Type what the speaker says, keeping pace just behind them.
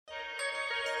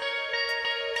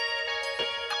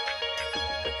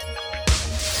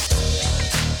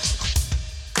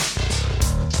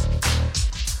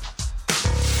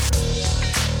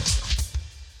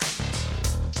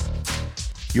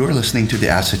You're listening to the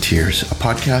Asseteers, a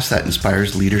podcast that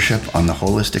inspires leadership on the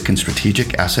holistic and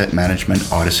strategic asset management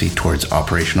odyssey towards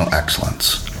operational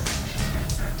excellence.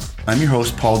 I'm your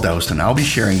host, Paul Daoust, and I'll be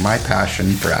sharing my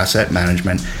passion for asset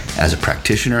management as a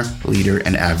practitioner, leader,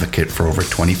 and advocate for over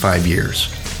 25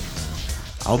 years.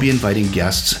 I'll be inviting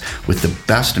guests with the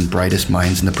best and brightest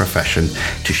minds in the profession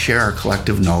to share our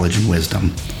collective knowledge and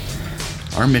wisdom.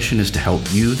 Our mission is to help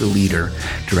you, the leader,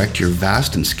 direct your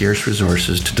vast and scarce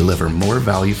resources to deliver more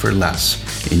value for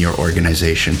less in your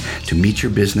organization to meet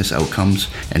your business outcomes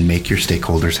and make your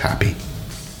stakeholders happy.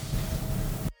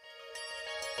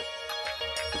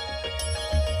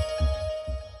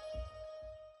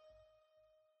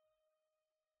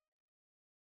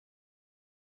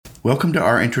 Welcome to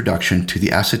our introduction to the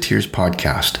Asseteers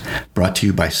podcast, brought to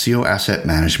you by CO Asset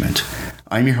Management.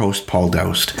 I'm your host, Paul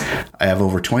Daoust. I have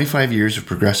over 25 years of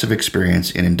progressive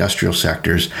experience in industrial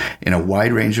sectors in a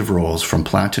wide range of roles, from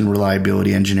plant and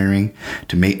reliability engineering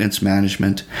to maintenance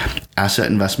management, asset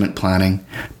investment planning,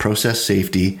 process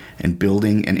safety, and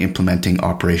building and implementing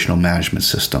operational management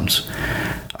systems.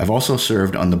 I've also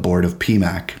served on the board of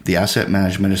PMAC, the Asset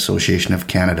Management Association of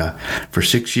Canada, for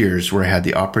 6 years, where I had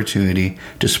the opportunity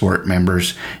to support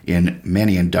members in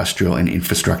many industrial and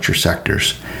infrastructure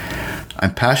sectors.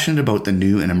 I'm passionate about the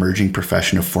new and emerging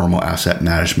profession of formal asset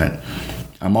management.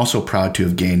 I'm also proud to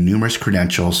have gained numerous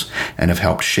credentials and have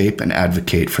helped shape and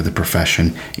advocate for the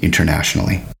profession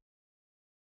internationally.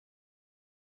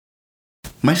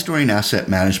 My story in asset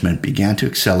management began to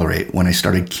accelerate when I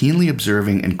started keenly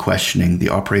observing and questioning the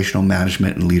operational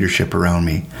management and leadership around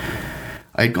me.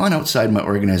 I had gone outside my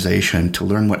organization to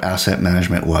learn what asset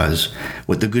management was,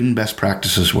 what the good and best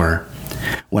practices were.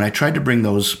 When I tried to bring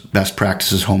those best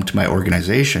practices home to my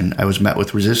organization, I was met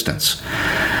with resistance.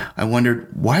 I wondered,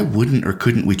 why wouldn't or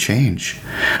couldn't we change?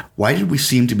 Why did we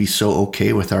seem to be so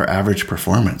okay with our average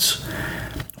performance?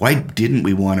 Why didn't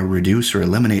we want to reduce or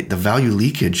eliminate the value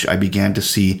leakage I began to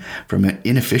see from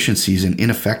inefficiencies and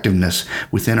ineffectiveness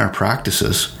within our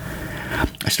practices?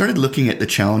 I started looking at the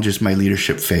challenges my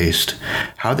leadership faced,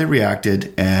 how they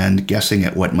reacted, and guessing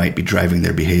at what might be driving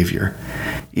their behavior.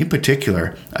 In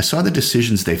particular, I saw the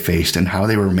decisions they faced and how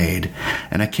they were made,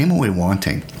 and I came away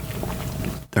wanting.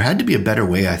 There had to be a better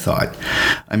way, I thought.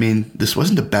 I mean, this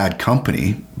wasn't a bad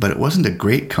company, but it wasn't a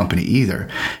great company either.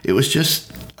 It was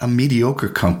just a mediocre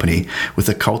company with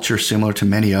a culture similar to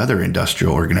many other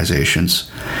industrial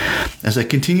organizations. As I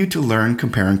continued to learn,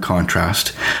 compare, and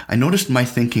contrast, I noticed my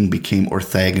thinking became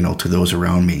orthogonal to those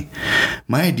around me.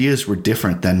 My ideas were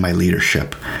different than my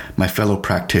leadership, my fellow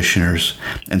practitioners,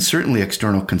 and certainly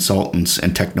external consultants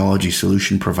and technology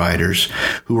solution providers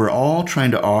who were all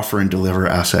trying to offer and deliver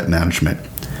asset management.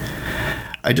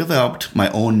 I developed my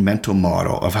own mental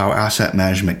model of how asset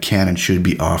management can and should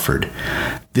be offered.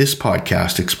 This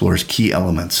podcast explores key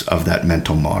elements of that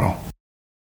mental model.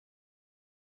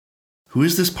 Who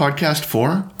is this podcast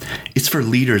for? It's for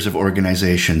leaders of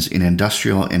organizations in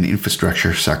industrial and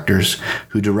infrastructure sectors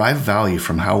who derive value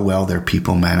from how well their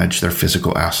people manage their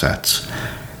physical assets.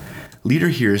 Leader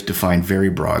here is defined very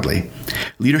broadly.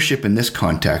 Leadership in this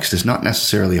context is not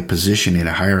necessarily a position in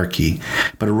a hierarchy,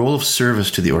 but a role of service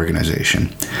to the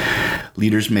organization.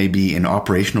 Leaders may be in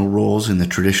operational roles in the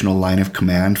traditional line of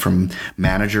command, from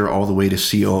manager all the way to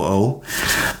COO.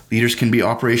 Leaders can be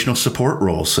operational support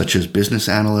roles such as business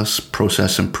analysts,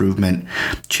 process improvement,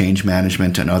 change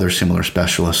management, and other similar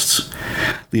specialists.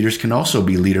 Leaders can also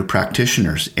be leader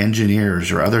practitioners,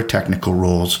 engineers, or other technical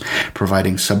roles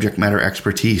providing subject matter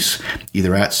expertise,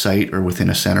 either at site or within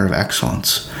a center of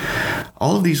excellence.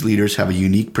 All of these leaders have a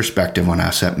unique perspective on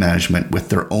asset management with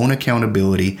their own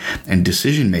accountability and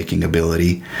decision-making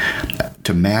ability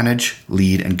to manage,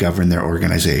 lead, and govern their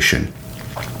organization.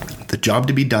 The job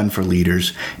to be done for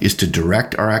leaders is to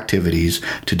direct our activities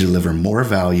to deliver more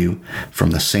value from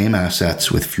the same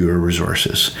assets with fewer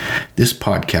resources. This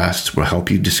podcast will help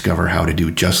you discover how to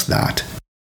do just that.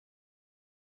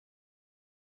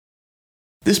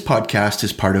 This podcast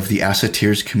is part of the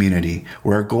Asseteers community,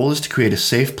 where our goal is to create a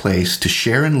safe place to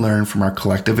share and learn from our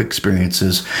collective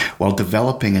experiences while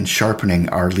developing and sharpening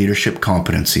our leadership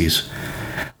competencies.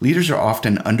 Leaders are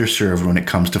often underserved when it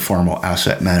comes to formal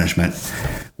asset management.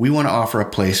 We want to offer a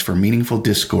place for meaningful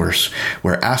discourse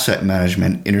where asset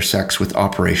management intersects with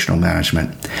operational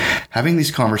management. Having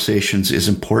these conversations is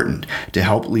important to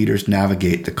help leaders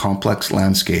navigate the complex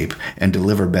landscape and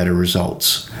deliver better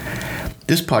results.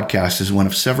 This podcast is one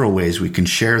of several ways we can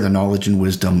share the knowledge and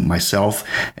wisdom myself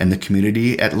and the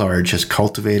community at large has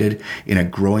cultivated in a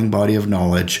growing body of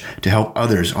knowledge to help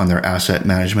others on their asset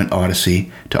management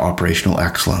odyssey to operational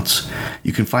excellence.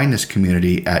 You can find this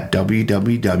community at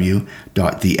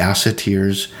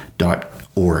www.theasseteers.org.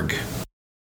 org.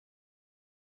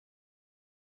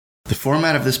 The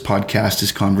format of this podcast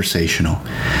is conversational.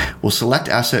 We'll select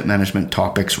asset management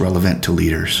topics relevant to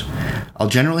leaders. I'll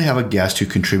generally have a guest who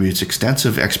contributes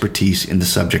extensive expertise in the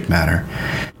subject matter.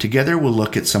 Together, we'll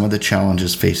look at some of the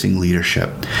challenges facing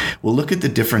leadership. We'll look at the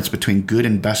difference between good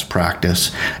and best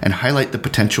practice and highlight the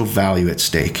potential value at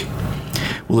stake.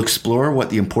 We'll explore what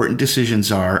the important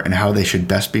decisions are and how they should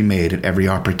best be made at every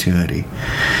opportunity.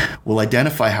 We'll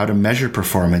identify how to measure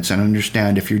performance and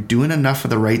understand if you're doing enough of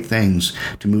the right things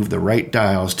to move the right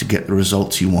dials to get the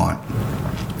results you want.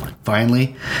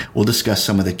 Finally, we'll discuss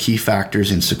some of the key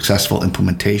factors in successful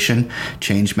implementation,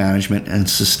 change management, and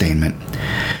sustainment.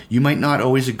 You might not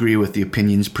always agree with the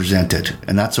opinions presented,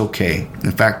 and that's okay.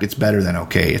 In fact, it's better than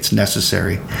okay. It's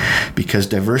necessary, because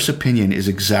diverse opinion is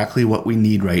exactly what we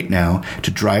need right now to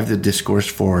drive the discourse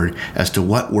forward as to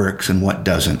what works and what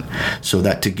doesn't, so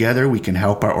that together we can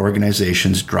help our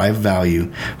organizations drive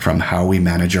value from how we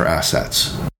manage our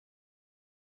assets.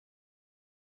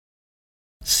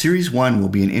 Series 1 will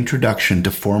be an introduction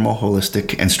to formal,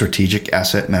 holistic, and strategic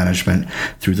asset management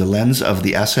through the lens of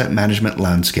the Asset Management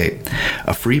Landscape,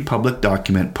 a free public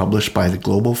document published by the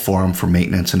Global Forum for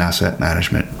Maintenance and Asset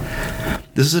Management.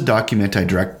 This is a document I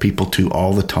direct people to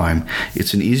all the time.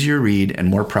 It's an easier read and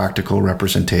more practical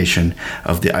representation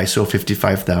of the ISO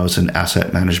 55000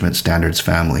 Asset Management Standards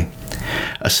family.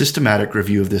 A systematic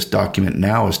review of this document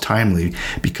now is timely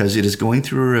because it is going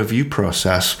through a review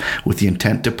process with the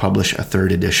intent to publish a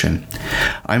third edition.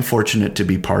 I'm fortunate to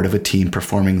be part of a team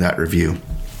performing that review.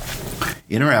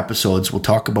 In our episodes, we'll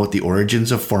talk about the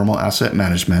origins of formal asset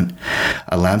management,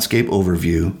 a landscape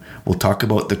overview, we'll talk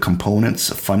about the components,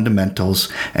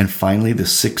 fundamentals, and finally the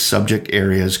 6 subject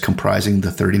areas comprising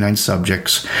the 39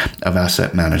 subjects of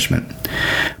asset management.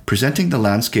 Presenting the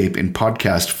landscape in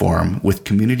podcast form with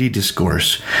community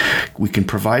discourse, we can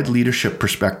provide leadership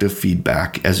perspective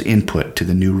feedback as input to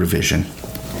the new revision.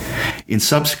 In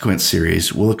subsequent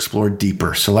series, we'll explore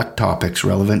deeper, select topics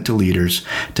relevant to leaders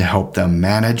to help them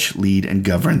manage, lead, and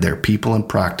govern their people and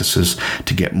practices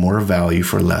to get more value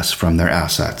for less from their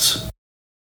assets.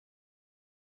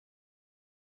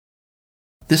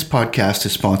 This podcast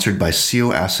is sponsored by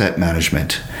CO Asset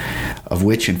Management, of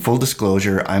which, in full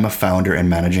disclosure, I'm a founder and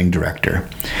managing director.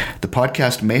 The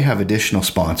podcast may have additional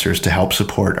sponsors to help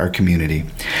support our community.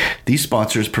 These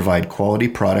sponsors provide quality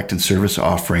product and service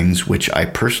offerings, which I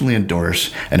personally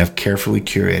endorse and have carefully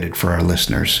curated for our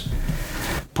listeners.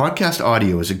 Podcast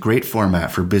audio is a great format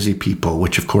for busy people,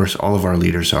 which of course all of our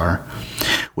leaders are.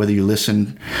 Whether you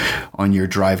listen on your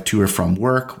drive to or from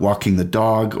work, walking the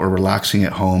dog, or relaxing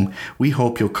at home, we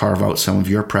hope you'll carve out some of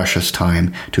your precious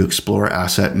time to explore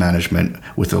asset management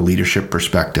with a leadership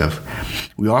perspective.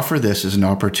 We offer this as an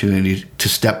opportunity to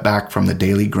step back from the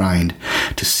daily grind,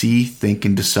 to see, think,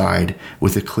 and decide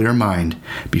with a clear mind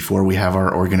before we have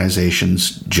our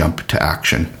organizations jump to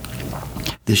action.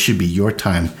 This should be your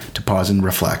time to pause and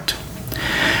reflect.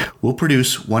 We'll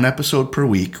produce 1 episode per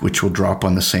week, which will drop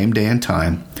on the same day and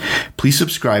time. Please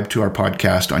subscribe to our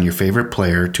podcast on your favorite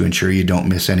player to ensure you don't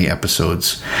miss any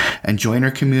episodes. And join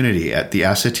our community at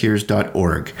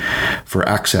theasseteers.org for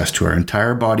access to our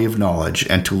entire body of knowledge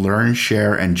and to learn,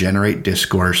 share, and generate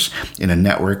discourse in a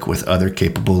network with other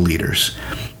capable leaders.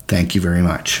 Thank you very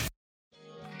much.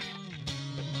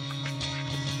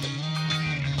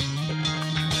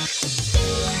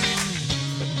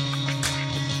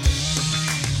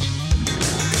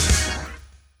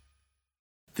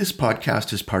 This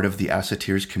podcast is part of the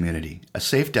Asseteers community, a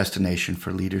safe destination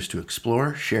for leaders to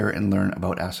explore, share, and learn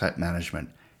about asset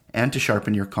management, and to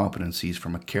sharpen your competencies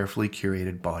from a carefully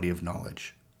curated body of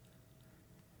knowledge.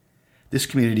 This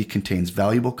community contains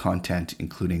valuable content,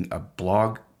 including a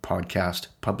blog, podcast,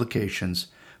 publications,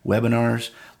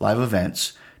 webinars, live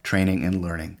events, training, and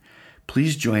learning.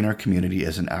 Please join our community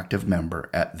as an active member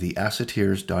at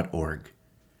theasseteers.org.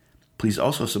 Please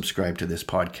also subscribe to this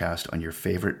podcast on your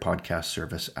favorite podcast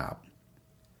service app.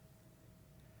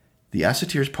 The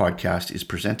Asseteers podcast is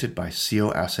presented by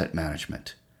CO Asset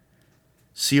Management.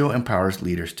 CO empowers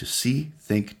leaders to see,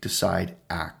 think, decide,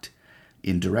 act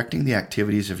in directing the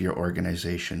activities of your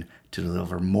organization to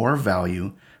deliver more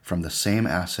value from the same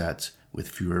assets with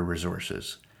fewer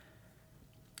resources.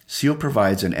 CO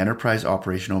provides an enterprise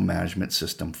operational management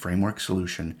system framework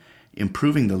solution,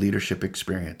 improving the leadership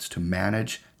experience to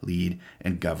manage, lead,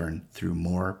 and govern through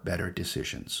more better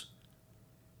decisions.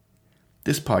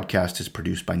 This podcast is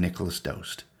produced by Nicholas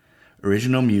Daoust.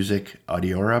 Original music,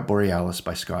 Aurora Borealis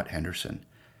by Scott Henderson.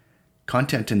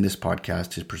 Content in this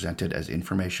podcast is presented as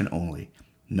information only.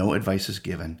 No advice is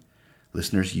given.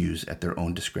 Listeners use at their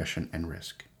own discretion and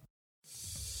risk.